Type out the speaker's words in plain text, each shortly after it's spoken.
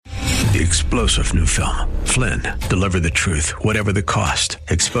the explosive new film, Flynn, deliver the truth, whatever the cost,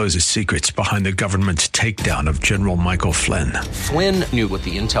 exposes secrets behind the government's takedown of General Michael Flynn. Flynn knew what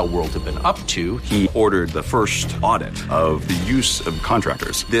the intel world had been up to. He ordered the first audit of the use of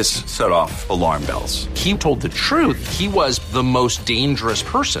contractors. This set off alarm bells. He told the truth. He was the most dangerous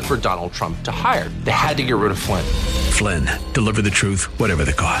person for Donald Trump to hire. They had to get rid of Flynn. Flynn, deliver the truth, whatever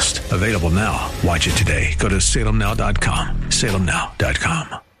the cost. Available now. Watch it today. Go to salemnow.com.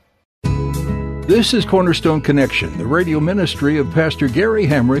 salemnow.com. This is Cornerstone Connection, the radio ministry of Pastor Gary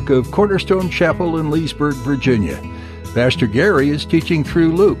Hamrick of Cornerstone Chapel in Leesburg, Virginia. Pastor Gary is teaching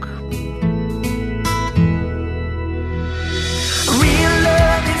through Luke. Real love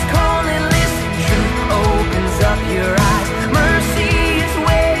is calling, listen, truth opens up your eyes. Mercy is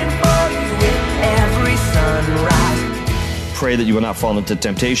waiting for you with every sunrise. Pray that you will not fall into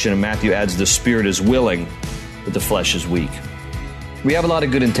temptation, and Matthew adds, the spirit is willing, but the flesh is weak. We have a lot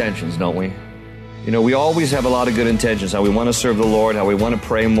of good intentions, don't we? You know, we always have a lot of good intentions, how we want to serve the Lord, how we want to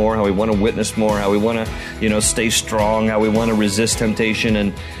pray more, how we want to witness more, how we want to, stay strong, how we want to resist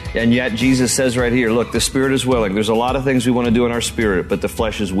temptation. And yet Jesus says right here, look, the spirit is willing. There's a lot of things we want to do in our spirit, but the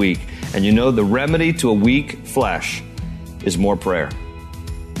flesh is weak. And the remedy to a weak flesh is more prayer.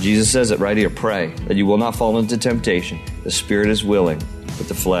 Jesus says it right here, pray that you will not fall into temptation. The spirit is willing, but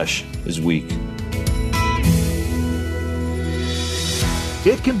the flesh is weak.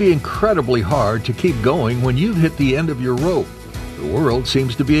 It can be incredibly hard to keep going when you've hit the end of your rope. The world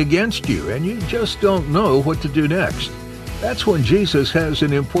seems to be against you, and you just don't know what to do next. That's when Jesus has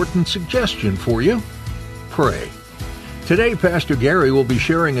an important suggestion for you. Pray. Today, Pastor Gary will be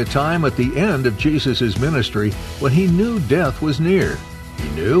sharing a time at the end of Jesus' ministry when he knew death was near. He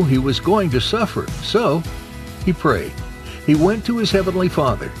knew he was going to suffer, so he prayed. He went to his Heavenly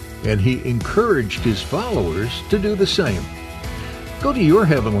Father, and he encouraged his followers to do the same. Go to your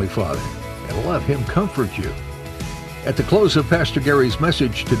Heavenly Father and let Him comfort you. At the close of Pastor Gary's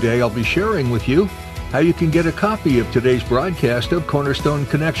message today, I'll be sharing with you how you can get a copy of today's broadcast of Cornerstone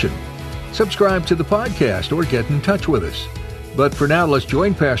Connection. Subscribe to the podcast or get in touch with us. But for now, let's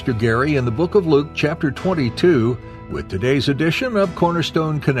join Pastor Gary in the book of Luke, chapter 22, with today's edition of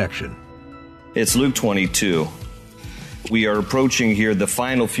Cornerstone Connection. It's Luke 22. We are approaching here the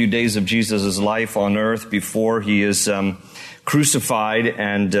final few days of Jesus' life on earth before he is crucified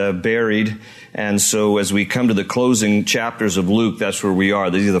and buried. And so as we come to the closing chapters of Luke, that's where we are.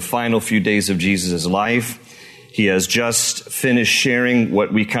 These are the final few days of Jesus' life. He has just finished sharing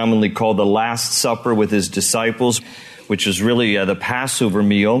what we commonly call the Last Supper with his disciples, which is really the Passover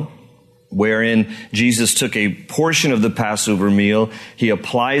meal, wherein Jesus took a portion of the Passover meal, he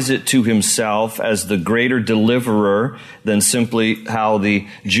applies it to himself as the greater deliverer than simply how the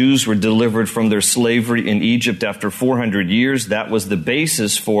Jews were delivered from their slavery in Egypt after 400 years. That was the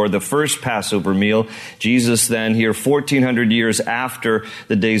basis for the first Passover meal. Jesus then, here 1,400 years after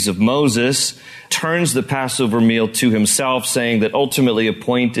the days of Moses, turns the Passover meal to himself, saying that ultimately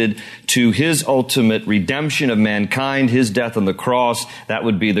appointed to his ultimate redemption of mankind, his death on the cross, that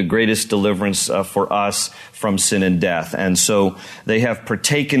would be the greatest deliverance for us from sin and death. And so they have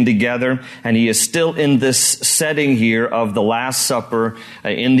partaken together, and he is still in this setting here of the Last Supper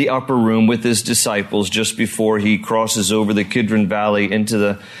in the upper room with his disciples just before he crosses over the Kidron Valley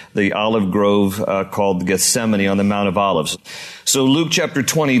into the olive grove called Gethsemane on the Mount of Olives. So Luke chapter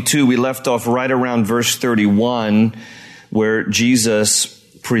 22, we left off right around verse 31, where Jesus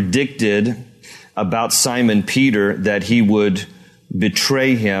predicted about Simon Peter that he would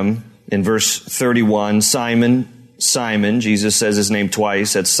betray him. In verse 31, Simon, Simon, Jesus says his name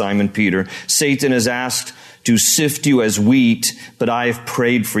twice, that's Simon Peter. Satan has asked to sift you as wheat, but I have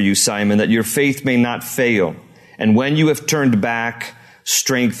prayed for you, Simon, that your faith may not fail. And when you have turned back,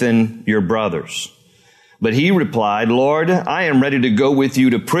 strengthen your brothers. But he replied, Lord, I am ready to go with you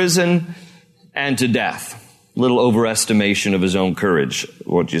to prison and to death. Little overestimation of his own courage,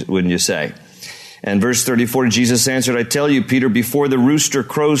 wouldn't you say? And verse 34, Jesus answered, I tell you, Peter, before the rooster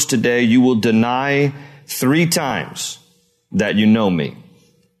crows today, you will deny 3 times that you know me.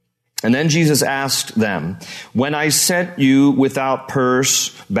 And then Jesus asked them, when I sent you without purse,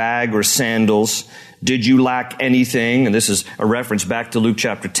 bag, or sandals, did you lack anything? And this is a reference back to Luke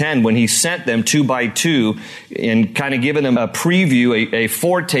chapter 10, when he sent them 2 by 2 and kind of given them a preview, a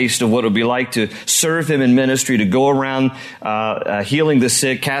foretaste of what it would be like to serve him in ministry, to go around healing the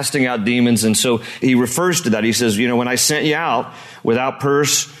sick, casting out demons. And so he refers to that. He says, when I sent you out without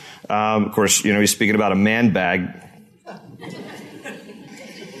purse, of course, he's speaking about a man bag,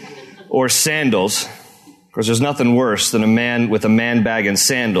 or sandals. Of course, there's nothing worse than a man with a man bag and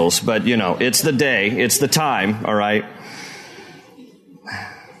sandals, but, it's the day, it's the time, all right?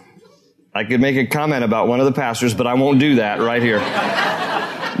 I could make a comment about one of the pastors, but I won't do that right here.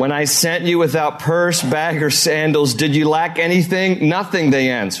 When I sent you without purse, bag, or sandals, did you lack anything? Nothing, they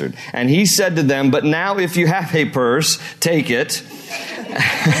answered. And he said to them, but now if you have a purse, take it.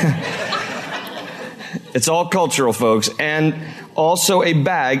 It's all cultural, folks. And also a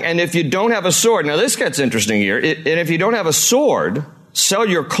bag. And if you don't have a sword, now this gets interesting here. And if you don't have a sword, sell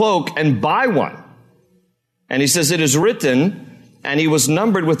your cloak and buy one. And he says, it is written, and he was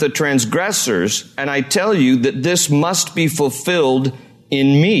numbered with the transgressors. And I tell you that this must be fulfilled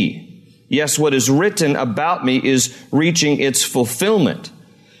in me. Yes, what is written about me is reaching its fulfillment.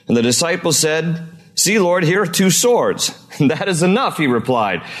 And the disciples said, see, Lord, here are 2 swords. That is enough, he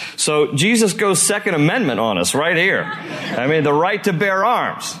replied. So Jesus goes Second Amendment on us right here. I mean, the right to bear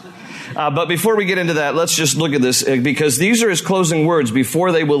arms. But before we get into that, let's just look at this, because these are his closing words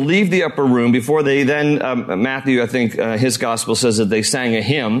before they will leave the upper room, before they then, Matthew, I think his gospel says that they sang a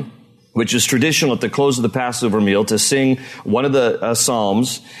hymn, which is traditional at the close of the Passover meal to sing one of the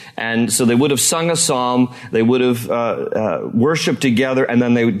psalms. And so they would have sung a psalm, they would have worshiped together, and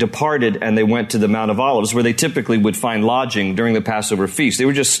then they departed and they went to the Mount of Olives, where they typically would find lodging during the Passover feast. They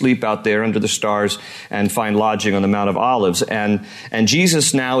would just sleep out there under the stars and find lodging on the Mount of Olives. And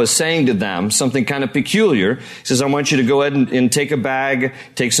Jesus now is saying to them something kind of peculiar. He says, I want you to go ahead and take a bag,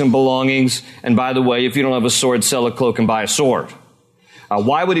 take some belongings, and by the way, if you don't have a sword, sell a cloak and buy a sword.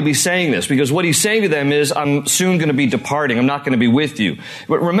 Why would he be saying this? Because what he's saying to them is, I'm soon going to be departing. I'm not going to be with you.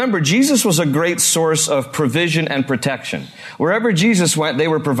 But remember, Jesus was a great source of provision and protection. Wherever Jesus went, they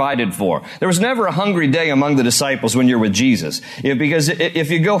were provided for. There was never a hungry day among the disciples when you're with Jesus. Because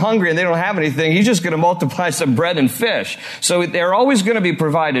if you go hungry and they don't have anything, he's just going to multiply some bread and fish. So they're always going to be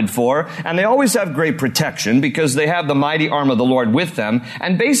provided for, and they always have great protection because they have the mighty arm of the Lord with them.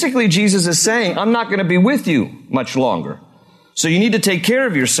 And basically, Jesus is saying, I'm not going to be with you much longer. So you need to take care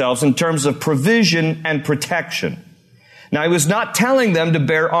of yourselves in terms of provision and protection. Now, he was not telling them to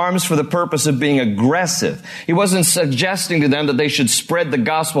bear arms for the purpose of being aggressive. He wasn't suggesting to them that they should spread the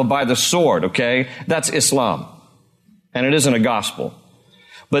gospel by the sword, okay? That's Islam. And it isn't a gospel.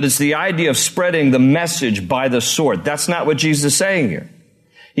 But it's the idea of spreading the message by the sword. That's not what Jesus is saying here.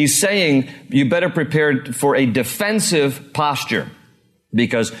 He's saying you better prepare for a defensive posture,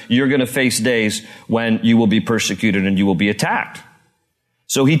 because you're going to face days when you will be persecuted and you will be attacked.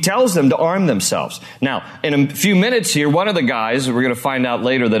 So he tells them to arm themselves. Now, in a few minutes here, one of the guys, we're going to find out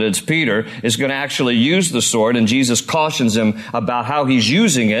later that it's Peter, is going to actually use the sword, and Jesus cautions him about how he's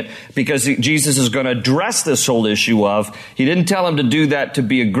using it, because Jesus is going to address this whole issue of, he didn't tell him to do that to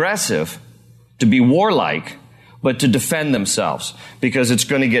be aggressive, to be warlike, but to defend themselves, because it's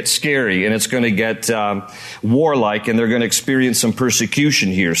going to get scary and it's going to get warlike, and they're going to experience some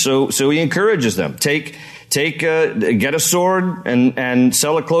persecution here. So he encourages them, get a sword and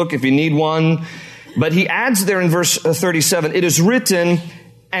sell a cloak if you need one. But he adds there in verse 37, it is written,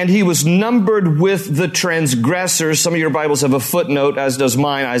 and he was numbered with the transgressors. Some of your Bibles have a footnote, as does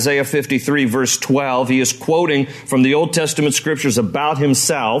mine, Isaiah 53 verse 12. He is quoting from the Old Testament scriptures about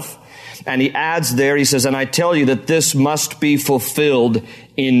himself. And he adds there, he says, and I tell you that this must be fulfilled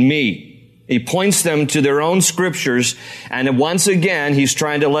in me. He points them to their own scriptures, and once again, he's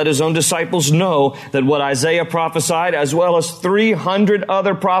trying to let his own disciples know that what Isaiah prophesied, as well as 300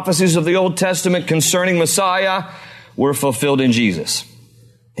 other prophecies of the Old Testament concerning Messiah, were fulfilled in Jesus.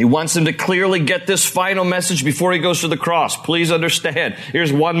 He wants them to clearly get this final message before he goes to the cross. Please understand.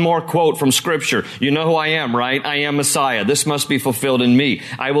 Here's one more quote from Scripture. You know who I am, right? I am Messiah. This must be fulfilled in me.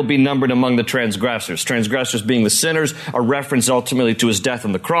 I will be numbered among the transgressors. Transgressors being the sinners, a reference ultimately to his death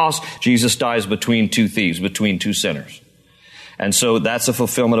on the cross. Jesus dies between 2 thieves, between 2 sinners. And so that's a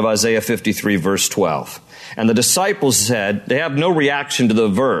fulfillment of Isaiah 53 verse 12. And the disciples said, they have no reaction to the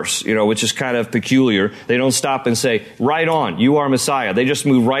verse, which is kind of peculiar. They don't stop and say, right on, you are Messiah. They just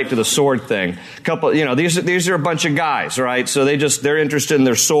move right to the sword thing. These are a bunch of guys, right? So they're interested in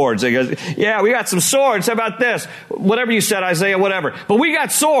their swords. They go, yeah, we got some swords. How about this? Whatever you said, Isaiah, whatever. But we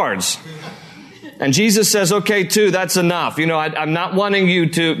got swords. And Jesus says, okay, that's enough. I'm not wanting you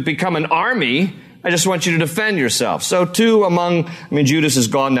to become an army. I just want you to defend yourself. So Judas is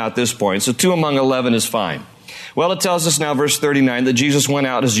gone now at this point, so 2 among 11 is fine. Well, it tells us now, verse 39, that Jesus went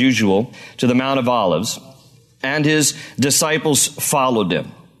out as usual to the Mount of Olives, and his disciples followed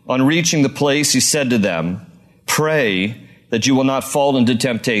him. On reaching the place, he said to them, pray that you will not fall into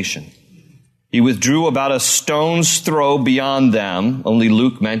temptation. He withdrew about a stone's throw beyond them. Only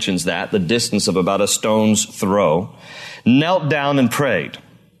Luke mentions that, the distance of about a stone's throw. Knelt down and prayed,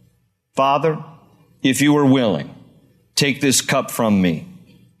 Father, if you are willing, take this cup from me,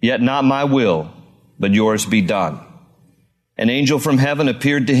 yet not my will, but yours be done. An angel from heaven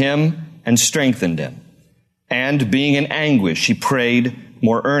appeared to him, and strengthened him. And being in anguish, he prayed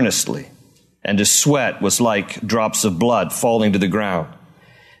more earnestly, and his sweat was like drops of blood falling to the ground.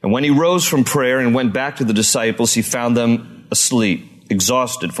 And when he rose from prayer and went back to the disciples, he found them asleep,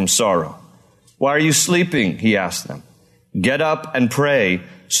 exhausted from sorrow. Why are you sleeping? He asked them. Get up and pray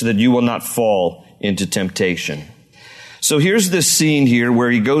so that you will not fall into temptation. So here's this scene here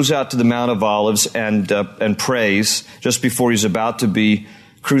where he goes out to the Mount of Olives and prays just before he's about to be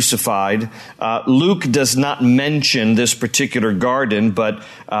crucified. Luke does not mention this particular garden, but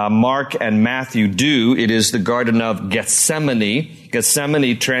Mark and Matthew do. It is the Garden of Gethsemane.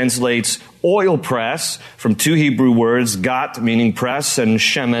 Gethsemane translates oil press from two Hebrew words, gat meaning press and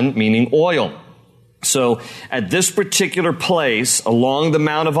shemen meaning oil. So at this particular place along the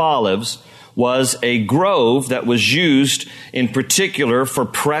Mount of Olives was a grove that was used in particular for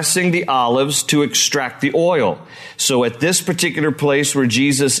pressing the olives to extract the oil. So at this particular place where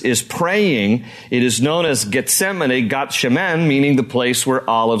Jesus is praying, it is known as Gethsemane, Gat Shemen, meaning the place where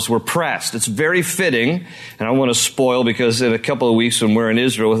olives were pressed. It's very fitting, and I want to spoil because in a couple of weeks when we're in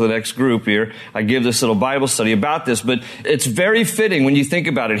Israel with the next group here, I give this little Bible study about this, but it's very fitting when you think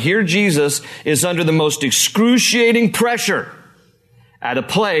about it. Here Jesus is under the most excruciating pressure at a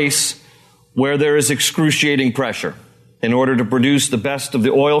place where there is excruciating pressure. In order to produce the best of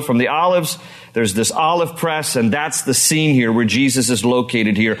the oil from the olives, there's this olive press, and that's the scene here where Jesus is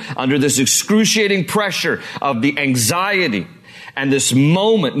located here, under this excruciating pressure of the anxiety and this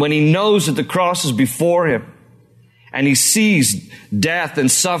moment when he knows that the cross is before him, and he sees death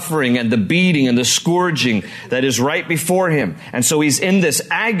and suffering and the beating and the scourging that is right before him. And so he's in this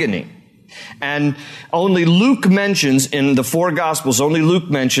agony. And only Luke mentions, in the four Gospels, only Luke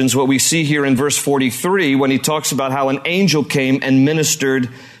mentions what we see here in verse 43 when he talks about how an angel came and ministered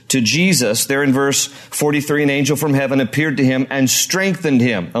to Jesus. There in verse 43, an angel from heaven appeared to him and strengthened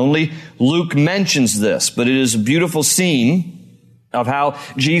him. Only Luke mentions this, but it is a beautiful scene of how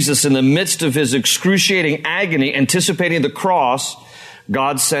Jesus, in the midst of his excruciating agony, anticipating the cross,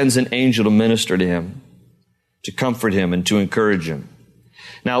 God sends an angel to minister to him, to comfort him and to encourage him.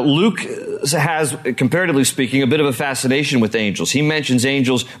 Now, Luke has, comparatively speaking, a bit of a fascination with angels. He mentions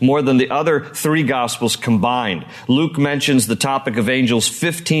angels more than the other three Gospels combined. Luke mentions the topic of angels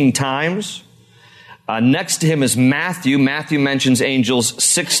 15 times. Next to him is Matthew. Matthew mentions angels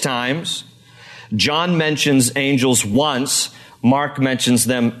 6 times. John mentions angels once. Mark mentions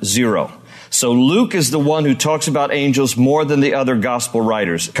them 0. So Luke is the one who talks about angels more than the other Gospel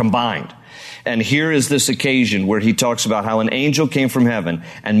writers combined. And here is this occasion where he talks about how an angel came from heaven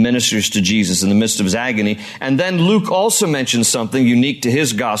and ministers to Jesus in the midst of his agony. And then Luke also mentions something unique to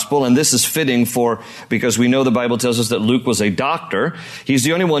his gospel, and this is fitting because we know the Bible tells us that Luke was a doctor. He's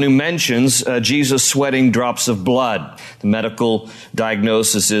the only one who mentions Jesus sweating drops of blood. The medical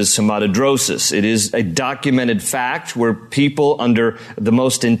diagnosis is hematidrosis. It is a documented fact where people under the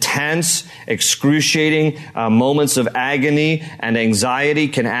most intense, excruciating moments of agony and anxiety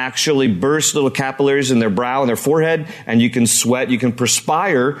can actually burst little capillaries in their brow and their forehead, and you can sweat, you can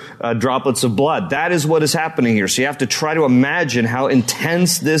perspire droplets of blood. That is what is happening here. So you have to try to imagine how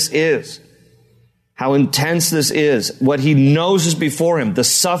intense this is. How intense this is. What he knows is before him. The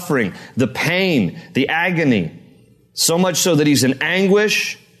suffering, the pain, the agony. So much so that he's in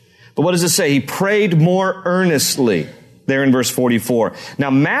anguish. But what does it say? He prayed more earnestly. There in verse 44.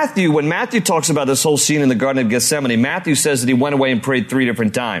 Now Matthew, when Matthew talks about this whole scene in the Garden of Gethsemane, Matthew says that he went away and prayed 3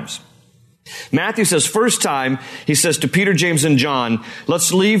 different times. Matthew says, first time, he says to Peter, James, and John,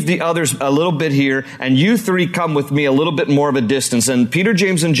 let's leave the others a little bit here, and you 3 come with me a little bit more of a distance. And Peter,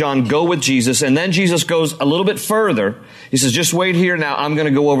 James, and John go with Jesus, and then Jesus goes a little bit further. He says, just wait here now, I'm going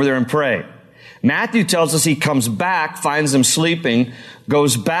to go over there and pray. Matthew tells us he comes back, finds them sleeping,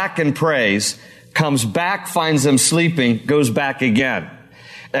 goes back and prays, comes back, finds them sleeping, goes back again.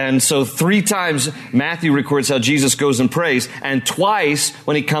 And so 3 times Matthew records how Jesus goes and prays, and twice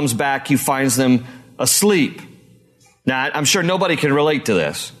when he comes back, he finds them asleep. Now, I'm sure nobody can relate to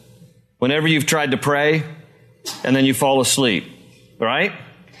this. Whenever you've tried to pray, and then you fall asleep, right?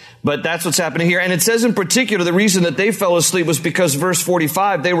 But that's what's happening here. And it says in particular, the reason that they fell asleep was because verse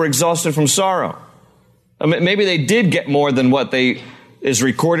 45, they were exhausted from sorrow. I mean, maybe they did get more than what is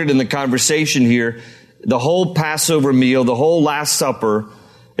recorded in the conversation here. The whole Passover meal, the whole Last Supper,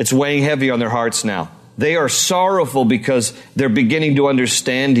 it's weighing heavy on their hearts now. They are sorrowful because they're beginning to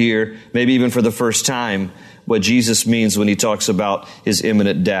understand here, maybe even for the first time, what Jesus means when he talks about his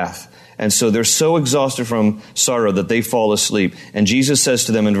imminent death. And so they're so exhausted from sorrow that they fall asleep. And Jesus says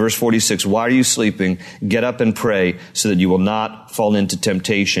to them in verse 46, why are you sleeping? Get up and pray so that you will not fall into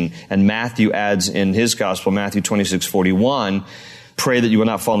temptation. And Matthew adds in his gospel, Matthew 26:41, pray that you will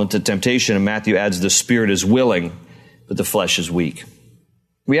not fall into temptation. And Matthew adds, the spirit is willing, but the flesh is weak.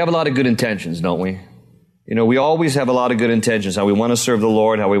 We have a lot of good intentions, don't we? You know, we always have a lot of good intentions, how we want to serve the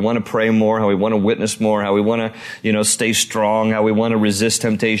Lord, how we want to pray more, how we want to witness more, how we want to, stay strong, how we want to resist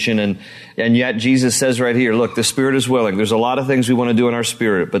temptation. And yet Jesus says right here, look, the spirit is willing. There's a lot of things we want to do in our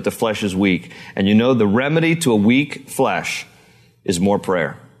spirit, but the flesh is weak. And the remedy to a weak flesh is more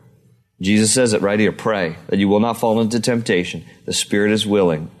prayer. Jesus says it right here, pray that you will not fall into temptation. The spirit is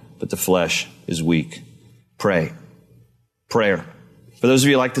willing, but the flesh is weak. Pray. Prayer. For those of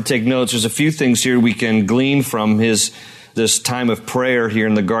you who like to take notes, there's a few things here we can glean from this time of prayer here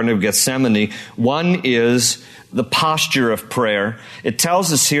in the Garden of Gethsemane. One is the posture of prayer. It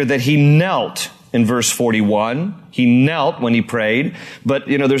tells us here that he knelt in verse 41. He knelt when he prayed, but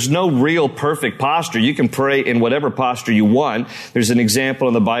there's no real perfect posture. You can pray in whatever posture you want. There's an example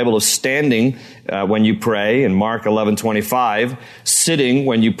in the Bible of standing when you pray in Mark 11:25, sitting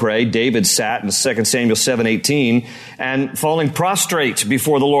when you pray. David sat in 2 Samuel 7:18, and falling prostrate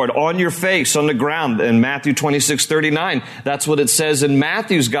before the Lord on your face on the ground in Matthew 26:39. That's what it says in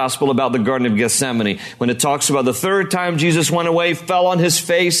Matthew's gospel about the Garden of Gethsemane when it talks about the third time Jesus went away, fell on his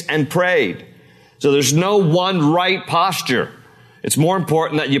face and prayed. So there's no one right posture. It's more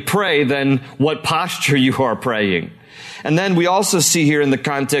important that you pray than what posture you are praying. And then we also see here in the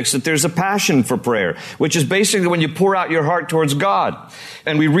context that there's a passion for prayer, which is basically when you pour out your heart towards God.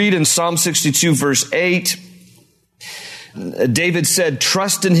 And we read in Psalm 62 verse 8, David said,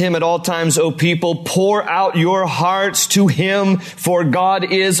 trust in him at all times, O people, pour out your hearts to him, for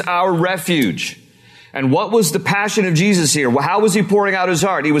God is our refuge. And what was the passion of Jesus here? How was he pouring out his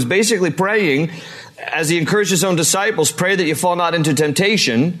heart? He was basically praying, as he encouraged his own disciples, pray that you fall not into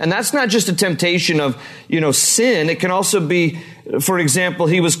temptation. And that's not just a temptation of, sin. It can also be, for example,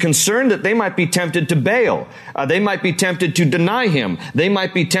 he was concerned that they might be tempted to bail. They might be tempted to deny him. They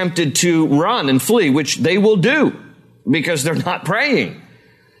might be tempted to run and flee, which they will do because they're not praying.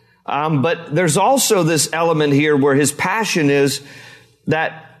 But there's also this element here where his passion is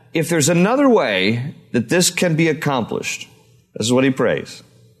that if there's another way that this can be accomplished, this is what he prays.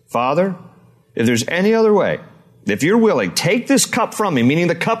 Father, if there's any other way, if you're willing, take this cup from me, meaning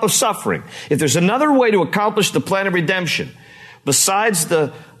the cup of suffering. If there's another way to accomplish the plan of redemption besides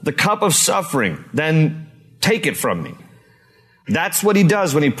the cup of suffering, then take it from me. That's what he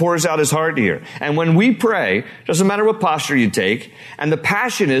does when he pours out his heart here. And when we pray, doesn't matter what posture you take, and the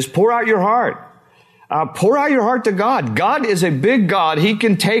passion is pour out your heart. Pour out your heart to God. God is a big God. He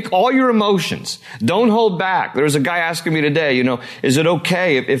can take all your emotions. Don't hold back. There was a guy asking me today, is it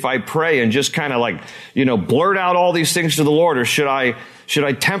okay if I pray and just kind of blurt out all these things to the Lord, or should I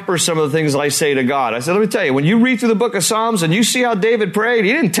temper some of the things I say to God? I said, let me tell you, when you read through the book of Psalms and you see how David prayed,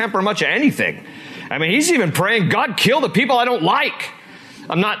 he didn't temper much of anything. I mean, he's even praying, God, kill the people I don't like.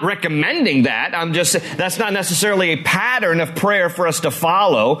 I'm not recommending that. That's not necessarily a pattern of prayer for us to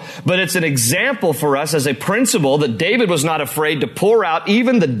follow, but it's an example for us as a principle that David was not afraid to pour out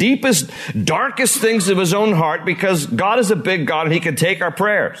even the deepest, darkest things of his own heart, because God is a big God and he can take our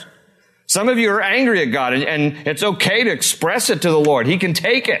prayers. Some of you are angry at God, and it's okay to express it to the Lord. He can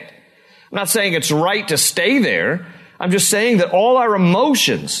take it. I'm not saying it's right to stay there. I'm just saying that all our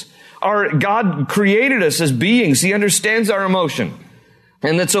emotions God created us as beings. He understands our emotion.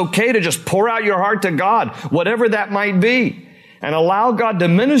 And it's okay to just pour out your heart to God, whatever that might be, and allow God to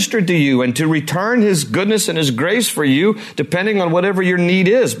minister to you and to return his goodness and his grace for you, depending on whatever your need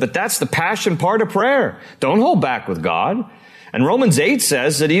is. But that's the passion part of prayer. Don't hold back with God. And Romans 8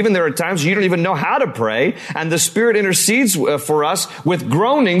 says that even there are times you don't even know how to pray, and the Spirit intercedes for us with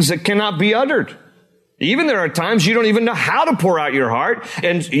groanings that cannot be uttered. Even there are times you don't even know how to pour out your heart,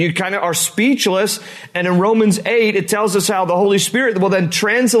 and you kind of are speechless. And in Romans 8, it tells us how the Holy Spirit will then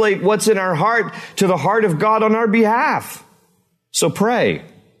translate what's in our heart to the heart of God on our behalf. So pray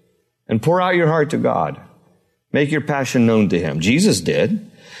and pour out your heart to God. Make your passion known to him. Jesus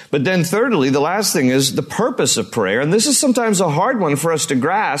did. But then thirdly, the last thing is the purpose of prayer. And this is sometimes a hard one for us to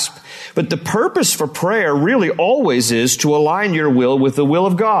grasp, but the purpose for prayer really always is to align your will with the will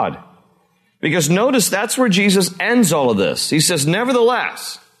of God. Because notice that's where Jesus ends all of this. He says,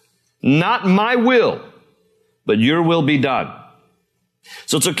 nevertheless, not my will, but your will be done.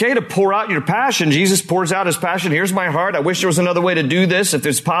 So it's okay to pour out your passion. Jesus pours out his passion. Here's my heart. I wish there was another way to do this. If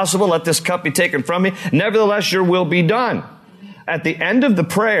it's possible, let this cup be taken from me. Nevertheless, your will be done. At the end of the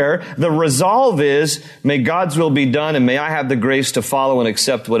prayer, the resolve is, may God's will be done, and may I have the grace to follow and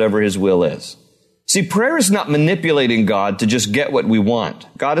accept whatever his will is. See, prayer is not manipulating God to just get what we want.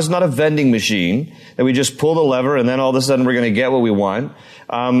 God is not a vending machine that we just pull the lever and then all of a sudden we're going to get what we want.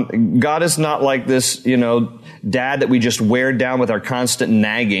 God is not like this, dad that we just wear down with our constant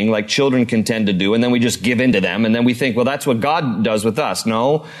nagging like children can tend to do, and then we just give in to them, and then we think, well, that's what God does with us.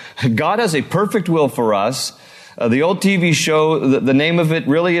 No, God has a perfect will for us. The old TV show, the name of it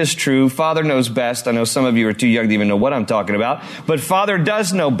really is true. Father Knows Best. I know some of you are too young to even know what I'm talking about. But Father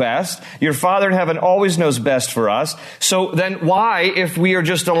does know best. Your Father in heaven always knows best for us. So then why, if we are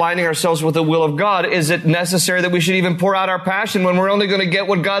just aligning ourselves with the will of God, is it necessary that we should even pour out our passion when we're only going to get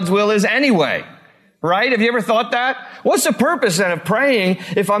what God's will is anyway? Right? Have you ever thought that? What's the purpose then of praying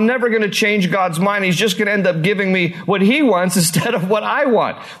if I'm never going to change God's mind? He's just going to end up giving me what He wants instead of what I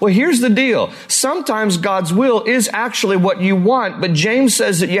want. Well, here's the deal. Sometimes God's will is actually what you want, but James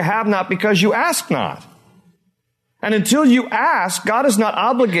says that you have not because you ask not. And until you ask, God is not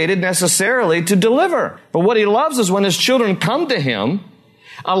obligated necessarily to deliver. But what He loves is when His children come to Him,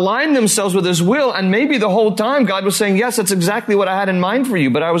 align themselves with His will, and maybe the whole time God was saying, yes, that's exactly what I had in mind for you,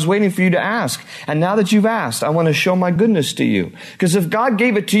 but I was waiting for you to ask. And now that you've asked, I want to show my goodness to you. Because if God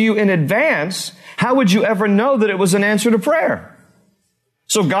gave it to you in advance, how would you ever know that it was an answer to prayer?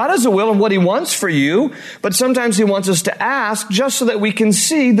 So God has a will and what He wants for you, but sometimes He wants us to ask just so that we can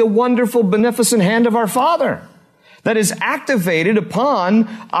see the wonderful, beneficent hand of our Father that is activated upon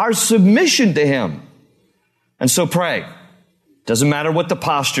our submission to Him. And so pray. Doesn't matter what the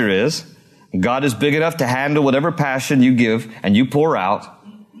posture is. God is big enough to handle whatever passion you give and you pour out.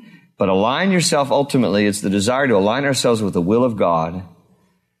 But align yourself ultimately. It's the desire to align ourselves with the will of God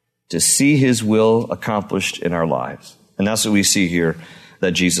to see His will accomplished in our lives. And that's what we see here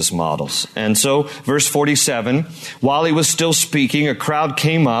that Jesus models. And so, verse 47, while He was still speaking, a crowd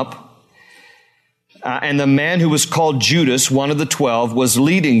came up, and the man who was called Judas, one of the 12, was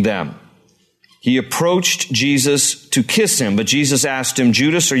leading them. He approached Jesus to kiss Him, but Jesus asked him,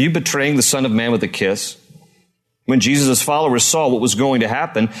 Judas, are you betraying the Son of Man with a kiss? When Jesus' followers saw what was going to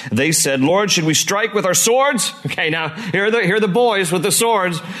happen, they said, Lord, should we strike with our swords? Okay, now, here are the boys with the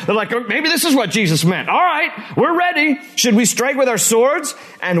swords. They're like, oh, maybe this is what Jesus meant. All right, we're ready. Should we strike with our swords?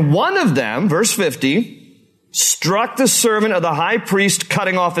 And one of them, verse 50, struck the servant of the high priest,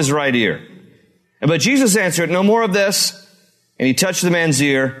 cutting off his right ear. But Jesus answered, no more of this. And He touched the man's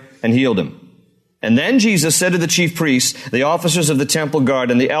ear and healed him. And then Jesus said to the chief priests, the officers of the temple guard,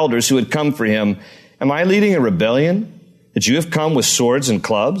 and the elders who had come for Him, am I leading a rebellion that you have come with swords and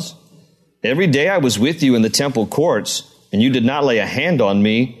clubs? Every day I was with you in the temple courts, and you did not lay a hand on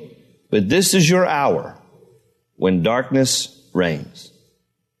me, but this is your hour when darkness reigns.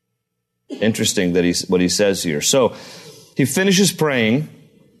 Interesting that what he says here. So he finishes praying,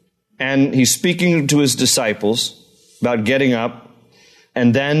 and he's speaking to His disciples about getting up,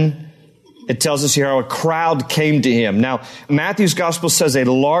 and then it tells us here how a crowd came to Him. Now, Matthew's gospel says a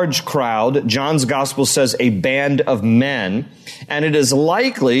large crowd. John's gospel says a band of men. And it is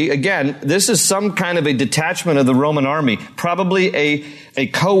likely, again, this is some kind of a detachment of the Roman army, probably a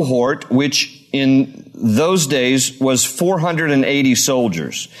cohort, which in those days was 480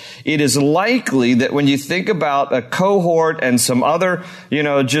 soldiers. It is likely that when you think about a cohort and some other,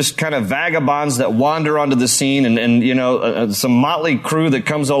 just kind of vagabonds that wander onto the scene and some motley crew that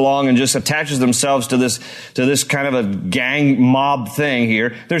comes along and just attaches themselves to this kind of a gang mob thing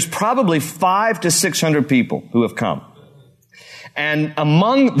here, there's probably 500 to 600 people who have come. And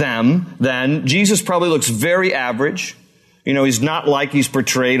among them, then, Jesus probably looks very average. He's not like he's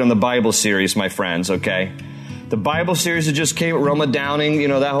portrayed on the Bible series, my friends, okay? The Bible series that just came, Roma Downing,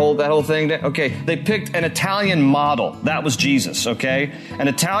 that whole thing. Okay, they picked an Italian model. That was Jesus, okay? An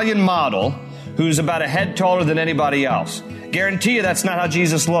Italian model who's about a head taller than anybody else. Guarantee you that's not how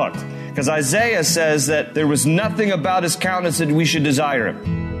Jesus looked. Because Isaiah says that there was nothing about His countenance that we should desire Him.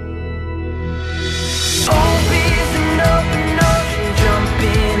 Open ocean, jump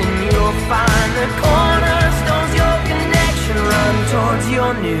in and you'll find the cornerstone's your connection. Run towards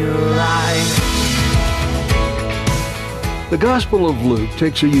your new life. The Gospel of Luke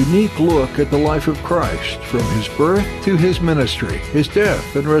takes a unique look at the life of Christ, from His birth to His ministry, His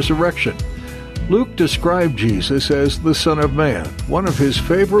death and resurrection. Luke described Jesus as the Son of Man, one of his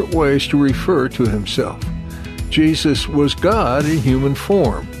favorite ways to refer to Himself. Jesus was God in human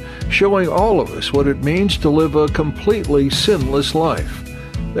form, showing all of us what it means to live a completely sinless life.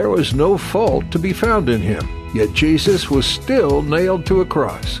 There was no fault to be found in Him, yet Jesus was still nailed to a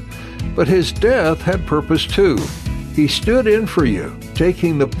cross. But His death had purpose too. He stood in for you,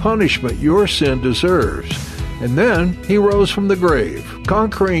 taking the punishment your sin deserves. And then He rose from the grave,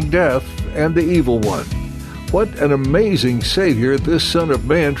 conquering death and the evil one. What an amazing Savior this Son of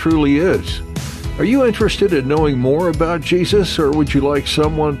Man truly is. Are you interested in knowing more about Jesus, or would you like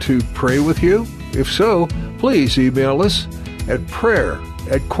someone to pray with you? If so, please email us at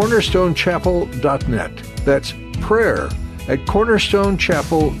prayer@cornerstonechapel.net. That's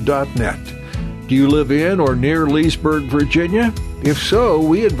prayer@cornerstonechapel.net. Do you live in or near Leesburg, Virginia? If so,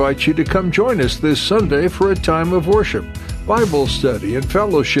 we invite you to come join us this Sunday for a time of worship, Bible study, and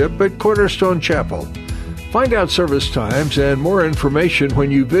fellowship at Cornerstone Chapel. Find out service times and more information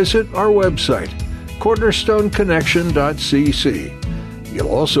when you visit our website, cornerstoneconnection.cc. You'll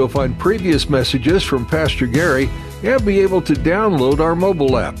also find previous messages from Pastor Gary and be able to download our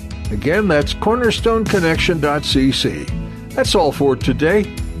mobile app. Again, that's cornerstoneconnection.cc. That's all for today.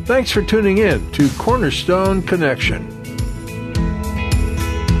 Thanks for tuning in to Cornerstone Connection.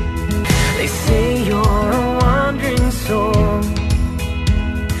 They say you're a wandering soul,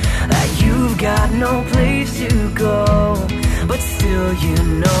 that you've got no place to go, but still you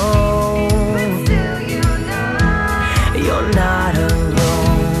know